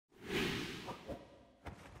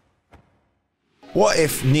What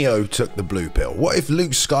if Neo took the blue pill? What if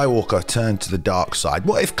Luke Skywalker turned to the dark side?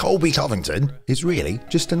 What if Colby Covington is really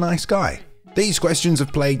just a nice guy? These questions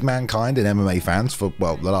have plagued mankind and MMA fans for,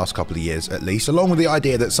 well, the last couple of years at least, along with the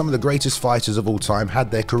idea that some of the greatest fighters of all time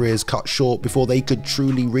had their careers cut short before they could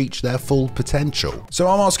truly reach their full potential. So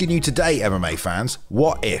I'm asking you today, MMA fans,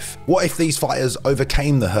 what if? What if these fighters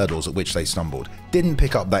overcame the hurdles at which they stumbled, didn't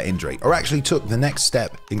pick up that injury, or actually took the next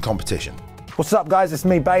step in competition? What's up guys, it's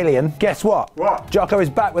me Bailey, and guess what? Jocko is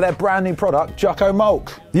back with their brand new product, Jocko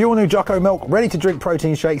Milk. The all new Jocko Milk ready to drink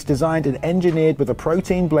protein shakes designed and engineered with a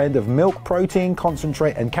protein blend of milk protein,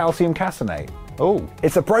 concentrate and calcium caseinate. Oh,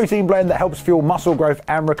 it's a protein blend that helps fuel muscle growth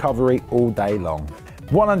and recovery all day long.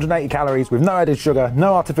 180 calories with no added sugar,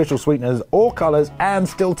 no artificial sweeteners or colors, and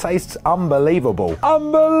still tastes unbelievable.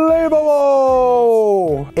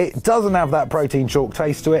 Unbelievable! It doesn't have that protein chalk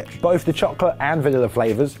taste to it. Both the chocolate and vanilla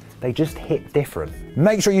flavors, they just hit different.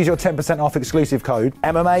 Make sure you use your 10% off exclusive code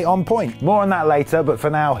MMA on point. More on that later, but for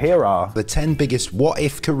now, here are the 10 biggest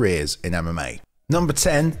what-if careers in MMA. Number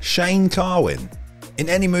 10, Shane Carwin. In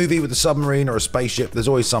any movie with a submarine or a spaceship, there's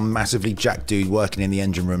always some massively jacked dude working in the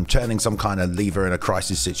engine room, turning some kind of lever in a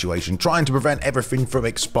crisis situation, trying to prevent everything from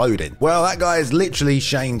exploding. Well, that guy is literally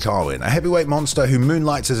Shane Carwin, a heavyweight monster who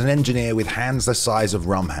moonlights as an engineer with hands the size of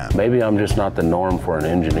rum ham. Maybe I'm just not the norm for an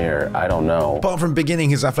engineer, I don't know. Apart from beginning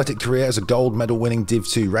his athletic career as a gold medal winning Div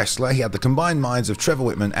 2 wrestler, he had the combined minds of Trevor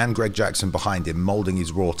Whitman and Greg Jackson behind him, molding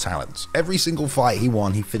his raw talents. Every single fight he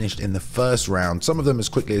won, he finished in the first round, some of them as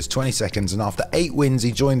quickly as 20 seconds, and after 8 wins,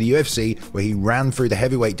 he joined the UFC, where he ran through the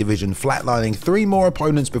heavyweight division, flatlining 3 more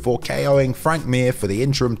opponents before KOing Frank Mir for the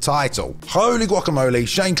interim title. Holy guacamole,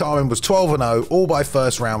 Shane Carwin was 12-0, all by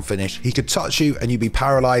first round finish. He could touch you and you'd be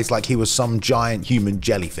paralyzed like he was some giant human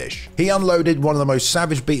jellyfish. He unloaded one of the most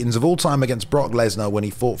savage beatings of all time against Brock Lesnar when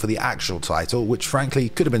he fought for the actual title, which frankly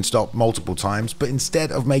could have been stopped multiple times, but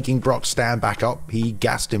instead of making Brock stand back up, he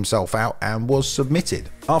gassed himself out and was submitted.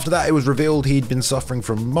 After that, it was revealed he'd been suffering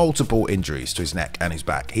from multiple injuries to his neck and his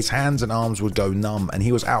back. His hands and arms would go numb, and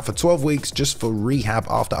he was out for 12 weeks just for rehab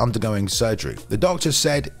after undergoing surgery. The doctors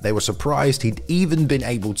said they were surprised he'd even been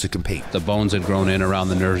able to compete. The bones had grown in around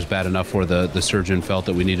the nerves bad enough where the surgeon felt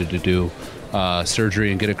that we needed to do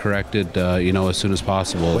surgery and get it corrected, as soon as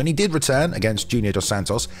possible. When he did return against Junior Dos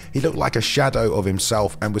Santos, he looked like a shadow of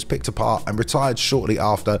himself and was picked apart and retired shortly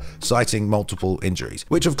after, citing multiple injuries,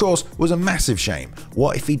 which of course was a massive shame.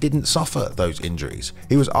 What if he didn't suffer those injuries?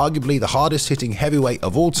 He was arguably the hardest hitting heavyweight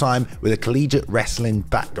of all time with a collegiate wrestling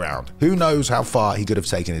background. Who knows how far he could have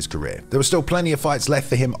taken his career. There were still plenty of fights left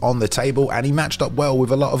for him on the table, and he matched up well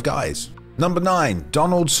with a lot of guys. Number 9,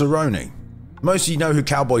 Donald Cerrone. Most of you know who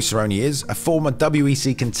Cowboy Cerrone is, a former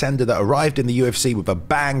WEC contender that arrived in the UFC with a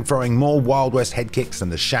bang, throwing more Wild West head kicks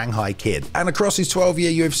than the Shanghai Kid. And across his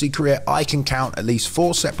 12-year UFC career, I can count at least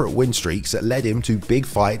 4 separate win streaks that led him to big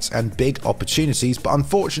fights and big opportunities, but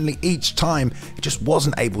unfortunately each time he just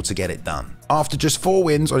wasn't able to get it done. After just 4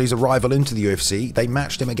 wins on his arrival into the UFC, they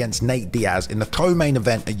matched him against Nate Diaz in the co-main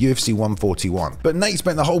event at UFC 141. But Nate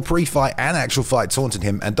spent the whole pre-fight and actual fight taunting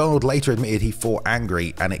him, and Donald later admitted he fought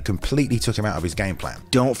angry, and it completely took him out of his game plan.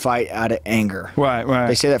 Don't fight out of anger. Right.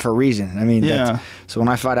 They say that for a reason. I mean, yeah. So when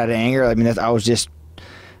I fight out of anger, I mean, I was just,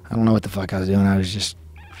 I don't know what the fuck I was doing.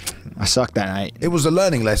 I sucked that night. It was a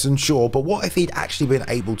learning lesson, sure, but what if he'd actually been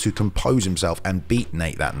able to compose himself and beat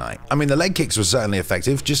Nate that night? I mean, the leg kicks were certainly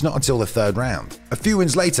effective, just not until the 3rd round. A few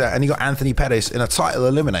wins later, and he got Anthony Pettis in a title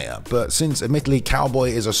eliminator, but since admittedly Cowboy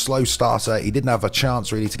is a slow starter, he didn't have a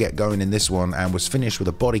chance really to get going in this one and was finished with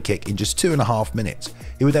a body kick in just 2.5 minutes.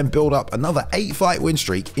 He would then build up another 8-fight win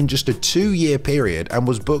streak in just a 2-year period and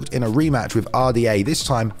was booked in a rematch with RDA, this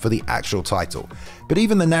time for the actual title. But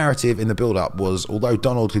even the narrative in the build-up was, although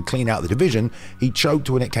Donald could clean out the division, he choked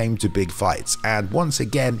when it came to big fights, and once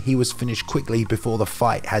again he was finished quickly before the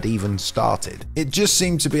fight had even started. It just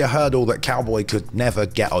seemed to be a hurdle that Cowboy could never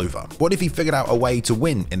get over. What if he figured out a way to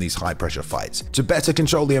win in these high-pressure fights? To better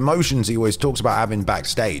control the emotions he always talks about having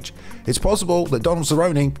backstage? It's possible that Donald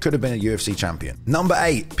Cerrone could have been a UFC champion. Number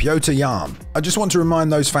 8, Piotr Yan. I just want to remind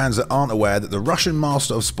those fans that aren't aware that the Russian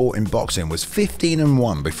master of sport in boxing was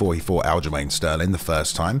 15-1 before he fought Aljamain Sterling the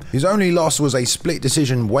first time. His only loss was a split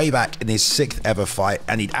decision way back in his 6th ever fight,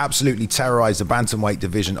 and he'd absolutely terrorized the bantamweight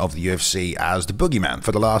division of the UFC as the boogeyman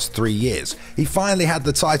for the last 3 years. He finally had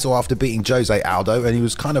the title after beating Jose Aldo, and he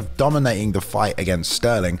was kind of dominating the fight against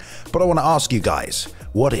Sterling. But I want to ask you guys,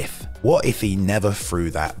 what if? What if he never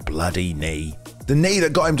threw that bloody knee? The knee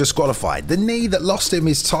that got him disqualified, the knee that lost him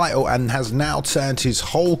his title and has now turned his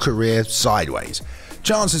whole career sideways.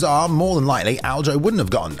 Chances are, more than likely, Aljo wouldn't have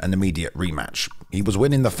gotten an immediate rematch. He was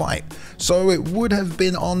winning the fight. So it would have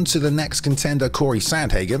been on to the next contender, Corey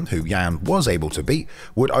Sandhagen, who Jan was able to beat.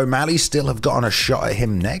 Would O'Malley still have gotten a shot at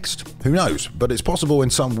him next? Who knows, but it's possible in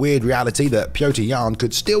some weird reality that Petr Yan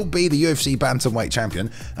could still be the UFC bantamweight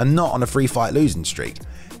champion and not on a free fight losing streak.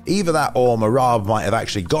 Either that or Merab might have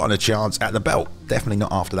actually gotten a chance at the belt. Definitely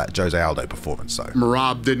not after that Jose Aldo performance, though.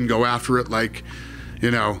 Merab didn't go after it like,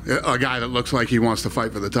 you know, a guy that looks like he wants to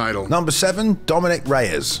fight for the title. Number 7, Dominic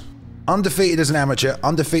Reyes. Undefeated as an amateur,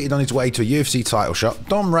 undefeated on his way to a UFC title shot,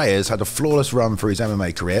 Dom Reyes had a flawless run for his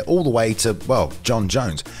MMA career all the way to, well, John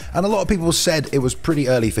Jones. And a lot of people said it was pretty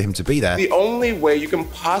early for him to be there. The only way you can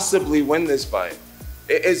possibly win this fight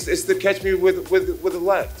is to catch me with a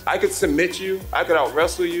left. I could submit you, I could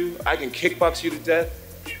out-wrestle you, I can kickbox you to death.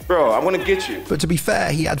 Bro, I'm gonna get you. But to be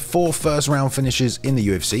fair, he had 4 first-round finishes in the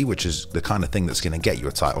UFC, which is the kind of thing that's going to get you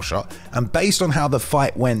a title shot. And based on how the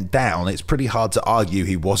fight went down, it's pretty hard to argue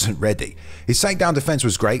he wasn't ready. His takedown defense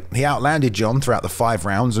was great. He outlanded John throughout the 5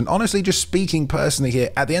 rounds. And honestly, just speaking personally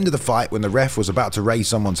here, at the end of the fight, when the ref was about to raise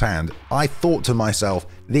someone's hand, I thought to myself,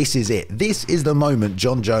 this is it. This is the moment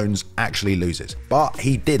John Jones actually loses. But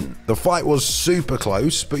he didn't. The fight was super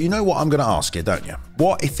close, but you know what I'm going to ask you, don't you?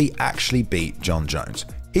 What if he actually beat John Jones?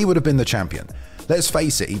 He would have been the champion. Let's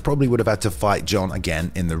face it, he probably would have had to fight John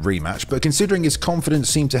again in the rematch, but considering his confidence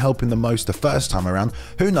seemed to help him the most the first time around,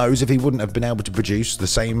 who knows if he wouldn't have been able to produce the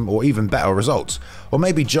same or even better results. Or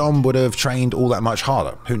maybe John would have trained all that much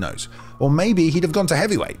harder, who knows. Or maybe he'd have gone to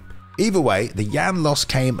heavyweight. Either way, the Yan loss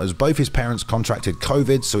came as both his parents contracted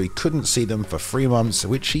COVID, so he couldn't see them for 3 months,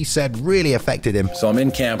 which he said really affected him. So I'm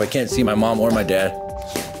in camp, I can't see my mom or my dad.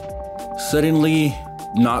 Suddenly,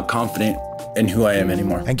 not confident in who I am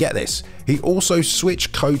anymore. And get this, he also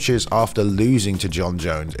switched coaches after losing to John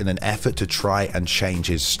Jones in an effort to try and change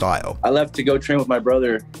his style. I left to go train with my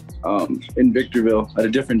brother in Victorville at a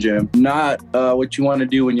different gym. Not what you want to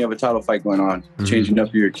do when you have a title fight going on, changing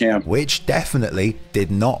up your camp. Which definitely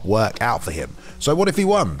did not work out for him. So what if he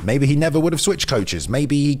won? Maybe he never would have switched coaches.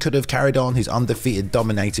 Maybe he could have carried on his undefeated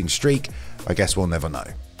dominating streak. I guess we'll never know.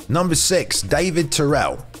 Number 6, David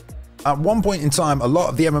Terrell. At one point in time, a lot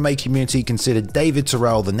of the MMA community considered David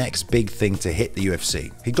Terrell the next big thing to hit the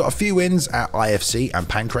UFC. He got a few wins at IFC and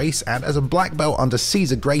Pancrase, and as a black belt under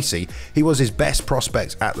Cesar Gracie, he was his best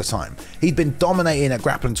prospect at the time. He'd been dominating at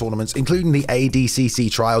grappling tournaments, including the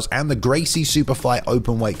ADCC trials and the Gracie Superfight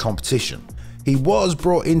openweight competition. He was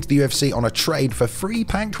brought into the UFC on a trade for 3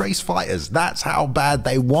 Pancrase fighters. That's how bad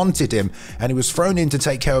they wanted him, and he was thrown in to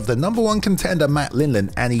take care of the #1 contender Matt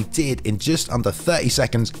Lindland, and he did in just under 30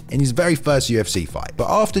 seconds in his very first UFC fight.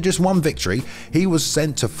 But after just 1 victory, he was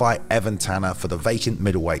sent to fight Evan Tanner for the vacant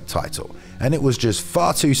middleweight title. And it was just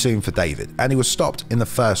far too soon for David, and he was stopped in the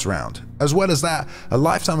first round. As well as that, a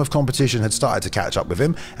lifetime of competition had started to catch up with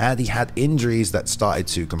him, and he had injuries that started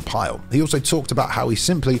to compile. He also talked about how he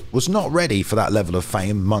simply was not ready for that level of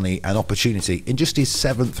fame, money, and opportunity in just his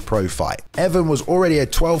 7th pro fight. Evan was already a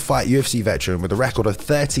 12-fight UFC veteran with a record of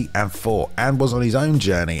 30-4, and was on his own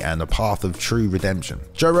journey and a path of true redemption.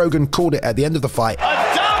 Joe Rogan called it at the end of the fight,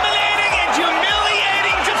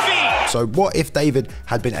 so what if David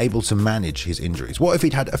had been able to manage his injuries? What if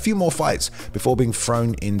he'd had a few more fights before being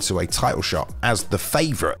thrown into a title shot as the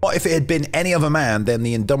favourite? What if it had been any other man than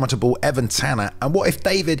the indomitable Evan Tanner? And what if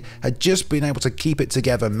David had just been able to keep it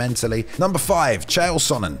together mentally? Number 5, Chael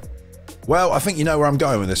Sonnen. Well, I think you know where I'm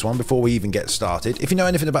going with this one before we even get started. If you know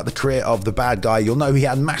anything about the career of the bad guy, you'll know he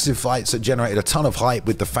had massive fights that generated a ton of hype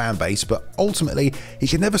with the fan base, but ultimately, he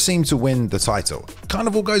could never seem to win the title. Kind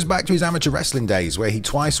of all goes back to his amateur wrestling days, where he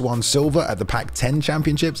twice won silver at the Pac-10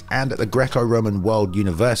 Championships and at the Greco-Roman World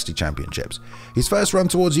University Championships. His first run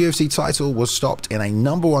towards the UFC title was stopped in a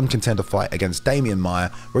 #1 contender fight against Damian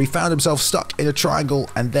Maia, where he found himself stuck in a triangle,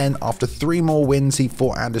 and then after 3 more wins, he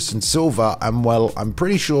fought Anderson Silva, and well, I'm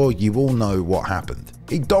pretty sure you all know what happened.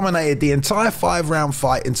 He dominated the entire 5-round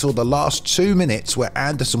fight until the last 2 minutes, where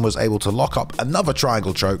Anderson was able to lock up another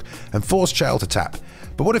triangle choke and force Chael to tap.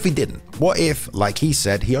 But what if he didn't? What if, like he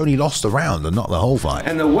said, he only lost the round and not the whole fight?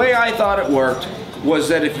 And the way I thought it worked was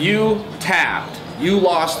that if you tapped, you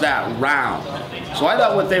lost that round. So I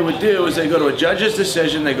thought what they would do is they go to a judge's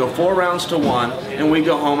decision, they go 4 rounds to 1, and we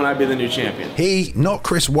go home and I'd be the new champion. He, not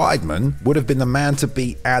Chris Weidman, would have been the man to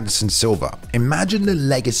beat Anderson Silva. Imagine the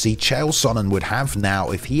legacy Chael Sonnen would have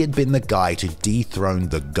now if he had been the guy to dethrone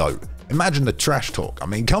the GOAT. Imagine the trash talk. I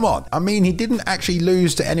mean, come on. I mean, he didn't actually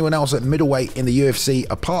lose to anyone else at middleweight in the UFC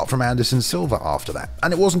apart from Anderson Silva after that.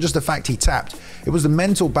 And it wasn't just the fact he tapped, it was the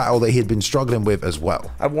mental battle that he had been struggling with as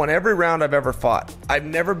well. I've won every round I've ever fought. I've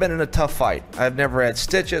never been in a tough fight. I've never had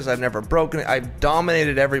stitches. I've never broken it. I've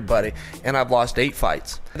dominated everybody, and I've lost 8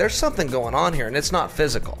 fights. There's something going on here, and it's not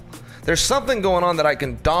physical. There's something going on that I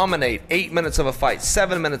can dominate 8 minutes of a fight,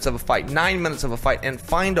 7 minutes of a fight, 9 minutes of a fight, and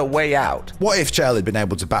find a way out. What if Chael had been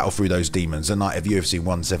able to battle through those demons the night of UFC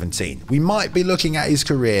 117? We might be looking at his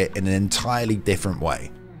career in an entirely different way.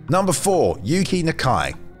 Number 4, Yuki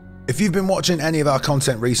Nakai. If you've been watching any of our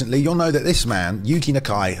content recently, you'll know that this man, Yuki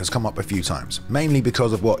Nakai, has come up a few times, mainly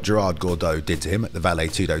because of what Gerard Gordeau did to him at the Valle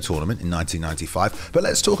Tudo tournament in 1995. But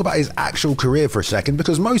let's talk about his actual career for a second,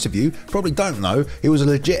 because most of you probably don't know he was a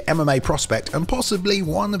legit MMA prospect and possibly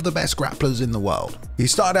one of the best grapplers in the world. He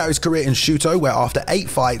started out his career in Shooto, where after 8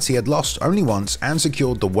 fights he had lost only once and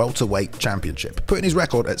secured the welterweight championship, putting his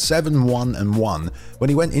record at 7-1-1 when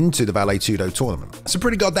he went into the Valle Tudo tournament. It's a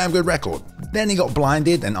pretty goddamn good record. Then he got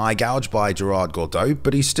blinded and eye gouged by Gerard Gordeau,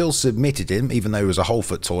 but he still submitted him even though he was a whole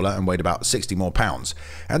foot taller and weighed about 60 more pounds.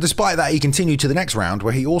 And despite that, he continued to the next round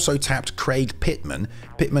where he also tapped Craig Pittman.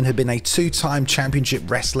 Pittman had been a 2-time championship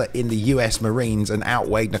wrestler in the US Marines and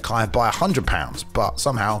outweighed Nakai by 100 pounds, but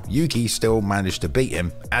somehow Yuki still managed to beat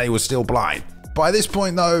him and he was still blind. By this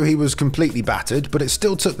point though, he was completely battered, but it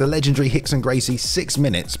still took the legendary Rickson Gracie 6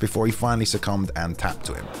 minutes before he finally succumbed and tapped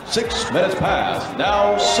to him. 6 minutes passed.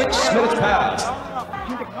 Now 6 minutes passed.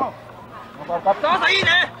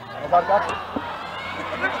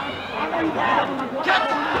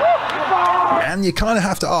 And you kind of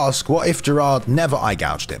have to ask, what if Gerard never eye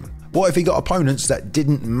gouged him? What if he got opponents that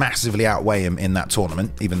didn't massively outweigh him in that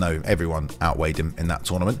tournament, even though everyone outweighed him in that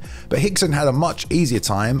tournament? But Rickson had a much easier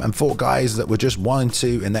time and fought guys that were just 1 and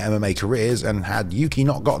 2 in their MMA careers, and had Yuki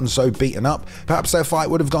not gotten so beaten up, perhaps their fight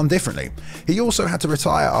would have gone differently. He also had to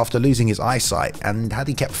retire after losing his eyesight, and had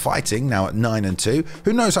he kept fighting, now at 9 and 2,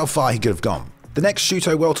 who knows how far he could have gone. The next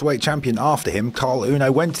Shooto welterweight champion after him, Carl Uno,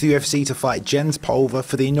 went to the UFC to fight Jens Pulver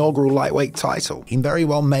for the inaugural lightweight title. He very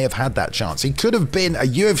well may have had that chance. He could have been a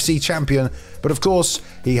UFC champion, but of course,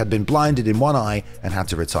 he had been blinded in one eye and had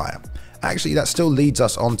to retire. Actually, that still leads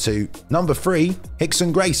us on to number 3,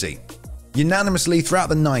 Rickson Gracie. Unanimously throughout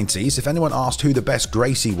the 90s, if anyone asked who the best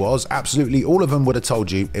Gracie was, absolutely all of them would have told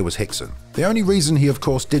you it was Rickson. The only reason he of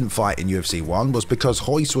course didn't fight in UFC 1 was because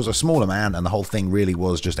Royce was a smaller man and the whole thing really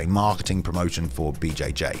was just a marketing promotion for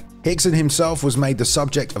BJJ. Rickson himself was made the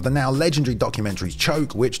subject of the now legendary documentary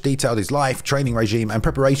Choke, which detailed his life, training regime and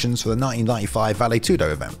preparations for the 1995 Valle Tudo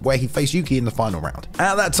event, where he faced Yuki in the final round.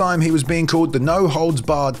 At that time, he was being called the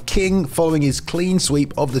no-holds-barred king following his clean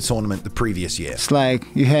sweep of the tournament the previous year. It's like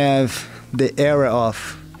you have the era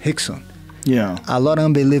of Rickson. Yeah. A lot of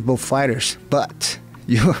unbelievable fighters, but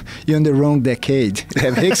you're in the wrong decade. You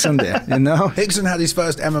have Rickson there, you know? Rickson had his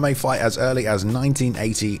first MMA fight as early as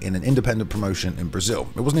 1980 in an independent promotion in Brazil.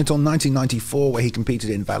 It wasn't until 1994, where he competed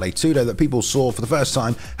in Valle Tudo, that people saw for the first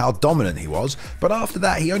time how dominant he was. But after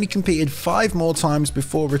that, he only competed 5 more times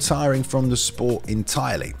before retiring from the sport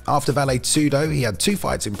entirely. After Valle Tudo, he had 2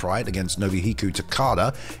 fights in Pride against Nobuhiko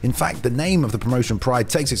Takada. In fact, the name of the promotion Pride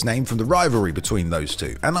takes its name from the rivalry between those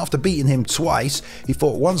two. And after beating him twice, he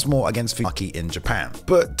fought once more against Funaki in Japan.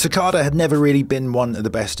 But Takada had never really been one of the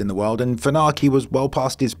best in the world, and Funaki was well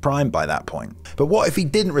past his prime by that point. But what if he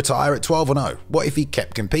didn't retire at 12-0? What if he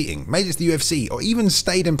kept competing, made it to the UFC, or even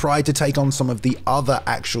stayed in Pride to take on some of the other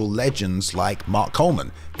actual legends like Mark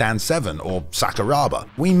Coleman, Dan Severn, or Sakuraba?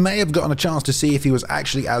 We may have gotten a chance to see if he was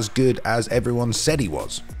actually as good as everyone said he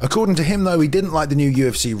was. According to him though, he didn't like the new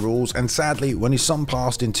UFC rules, and sadly, when his son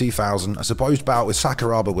passed in 2000, a supposed bout with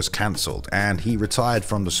Sakuraba was cancelled, and he retired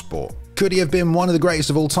from the sport. Could he have been one of the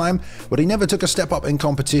greatest of all time? But he never took a step up in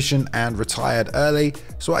competition and retired early,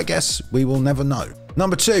 so I guess we will never know.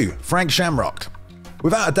 Number 2, Frank Shamrock.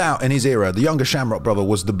 Without a doubt, in his era, the younger Shamrock brother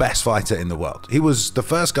was the best fighter in the world. He was the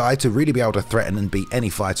first guy to really be able to threaten and beat any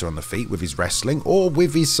fighter on the feet with his wrestling or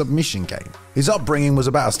with his submission game. His upbringing was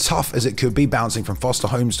about as tough as it could be, bouncing from foster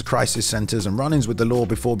homes to crisis centers and run-ins with the law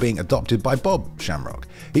before being adopted by Bob Shamrock.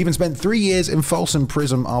 He even spent 3 years in Folsom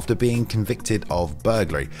Prison after being convicted of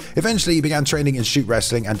burglary. Eventually, he began training in shoot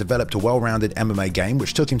wrestling and developed a well-rounded MMA game,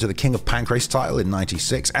 which took him to the King of Pancrase title in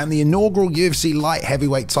 '96 and the inaugural UFC light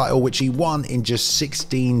heavyweight title, which he won in just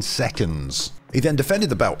 16 seconds. He then defended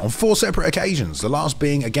the belt on 4 separate occasions, the last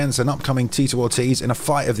being against an upcoming Tito Ortiz in a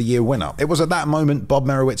Fight of the Year winner. It was at that moment Bob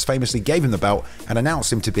Merowitz famously gave him the belt and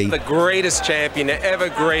announced him to be the greatest champion to ever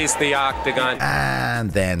grace the octagon.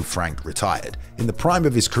 And then Frank retired in the prime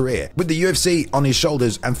of his career, with the UFC on his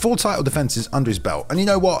shoulders and 4 title defenses under his belt. And you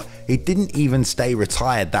know what? He didn't even stay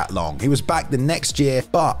retired that long. He was back the next year,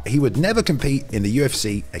 but he would never compete in the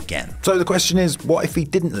UFC again. So the question is, what if he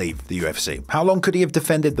didn't leave the UFC? How long could he have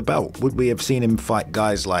defended the belt? Would we have seen him fight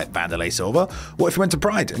guys like Wanderlei Silva? What if he went to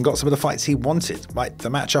Pride and got some of the fights he wanted, like the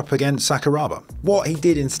matchup against Sakuraba? What he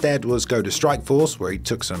did instead was go to Strikeforce, where he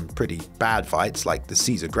took some pretty bad fights like the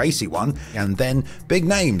Cesar Gracie one, and then big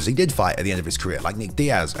names he did fight at the end of his career, like Nick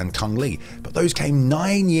Diaz and Kung Lee. But those came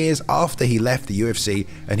 9 years after he left the UFC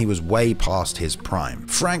and he was way past his prime.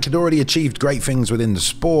 Frank had already achieved great things within the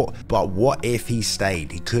sport, but what if he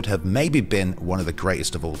stayed? He could have maybe been one of the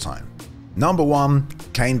greatest of all time. Number 1,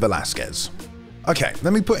 Cain Velasquez. Okay,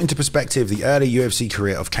 let me put into perspective the early UFC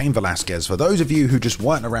career of Cain Velasquez for those of you who just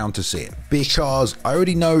weren't around to see it, because I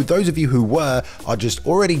already know those of you who were are just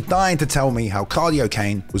already dying to tell me how Cardio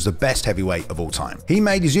Cain was the best heavyweight of all time. He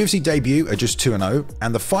made his UFC debut at just 2-0,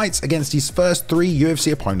 and the fights against his first 3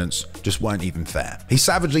 UFC opponents just weren't even fair. He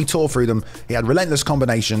savagely tore through them. He had relentless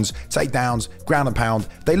combinations, takedowns, ground and pound.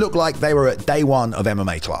 They looked like they were at day 1 of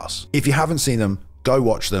MMA class. If you haven't seen them, go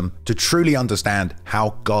watch them to truly understand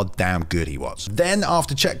how goddamn good he was. Then,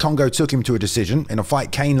 after Cheick Kongo took him to a decision, in a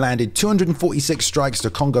fight Cain landed 246 strikes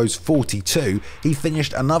to Kongo's 42, he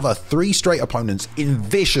finished another 3 straight opponents in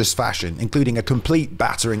vicious fashion, including a complete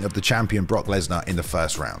battering of the champion Brock Lesnar in the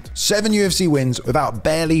first round. 7 UFC wins without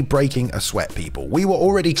barely breaking a sweat, people. We were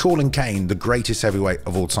already calling Cain the greatest heavyweight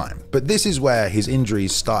of all time, but this is where his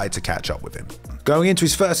injuries started to catch up with him. Going into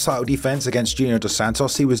his first title defense against Junior Dos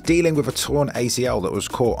Santos, he was dealing with a torn ACL that was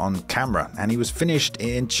caught on camera, and he was finished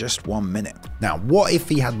in just 1 minute. Now, what if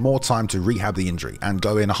he had more time to rehab the injury and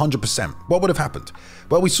go in 100%? What would have happened?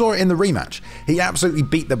 Well, we saw it in the rematch. He absolutely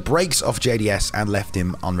beat the brakes off JDS and left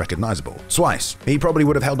him unrecognizable. Twice. He probably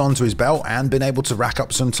would have held on to his belt and been able to rack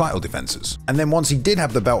up some title defenses. And then once he did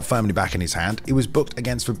have the belt firmly back in his hand, he was booked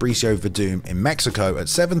against Fabricio Verdum in Mexico at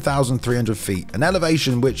 7,300 feet, an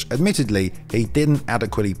elevation which, admittedly, he didn't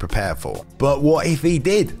adequately prepare for. But what if he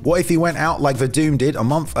did? What if he went out like Verdum did a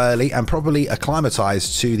month early and properly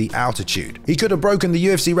acclimatized to the altitude? He could have broken the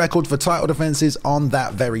UFC record for title defenses on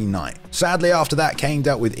that very night. Sadly, after that, Cain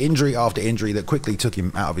dealt with injury after injury that quickly took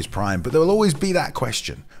him out of his prime, but there will always be that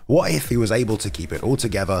question. What if he was able to keep it all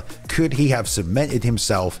together? Could he have cemented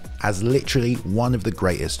himself as literally one of the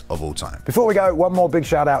greatest of all time? Before we go, one more big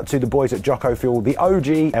shout out to the boys at Jocko Fuel, the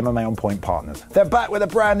OG MMA On Point partners. They're back with a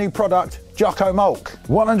brand new product, Jocko Milk.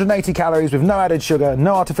 180 calories with no added sugar,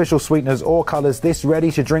 no artificial sweeteners or colors. This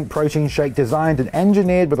ready-to-drink protein shake designed and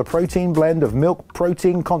engineered with a protein blend of milk,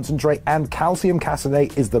 protein concentrate and calcium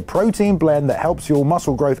caseinate is the protein blend that helps fuel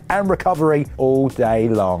muscle growth and recovery all day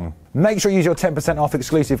long. Make sure you use your 10% off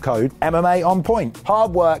exclusive code MMA On Point.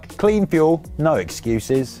 Hard work, clean fuel, no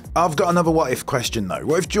excuses. I've got another what if question though.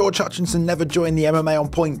 What if George Hutchinson never joined the MMA On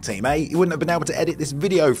Point team, eh? He wouldn't have been able to edit this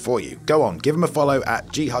video for you. Go on, give him a follow at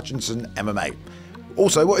GHutchinsonMMA.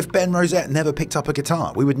 Also, what if Ben Rosette never picked up a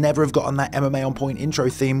guitar? We would never have gotten that MMA On Point intro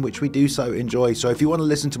theme, which we do so enjoy. So if you want to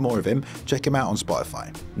listen to more of him, check him out on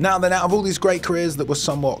Spotify. Now then, out of all these great careers that were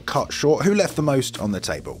somewhat cut short, who left the most on the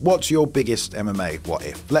table? What's your biggest MMA what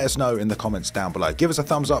if? Let us know in the comments down below. Give us a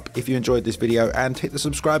thumbs up if you enjoyed this video and hit the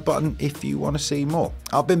subscribe button if you want to see more.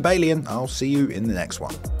 I've been Bailey and I'll see you in the next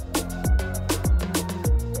one.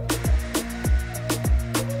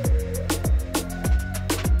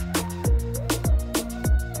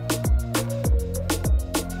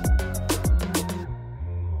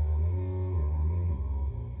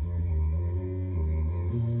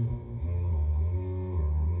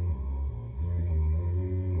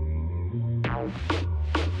 Wow.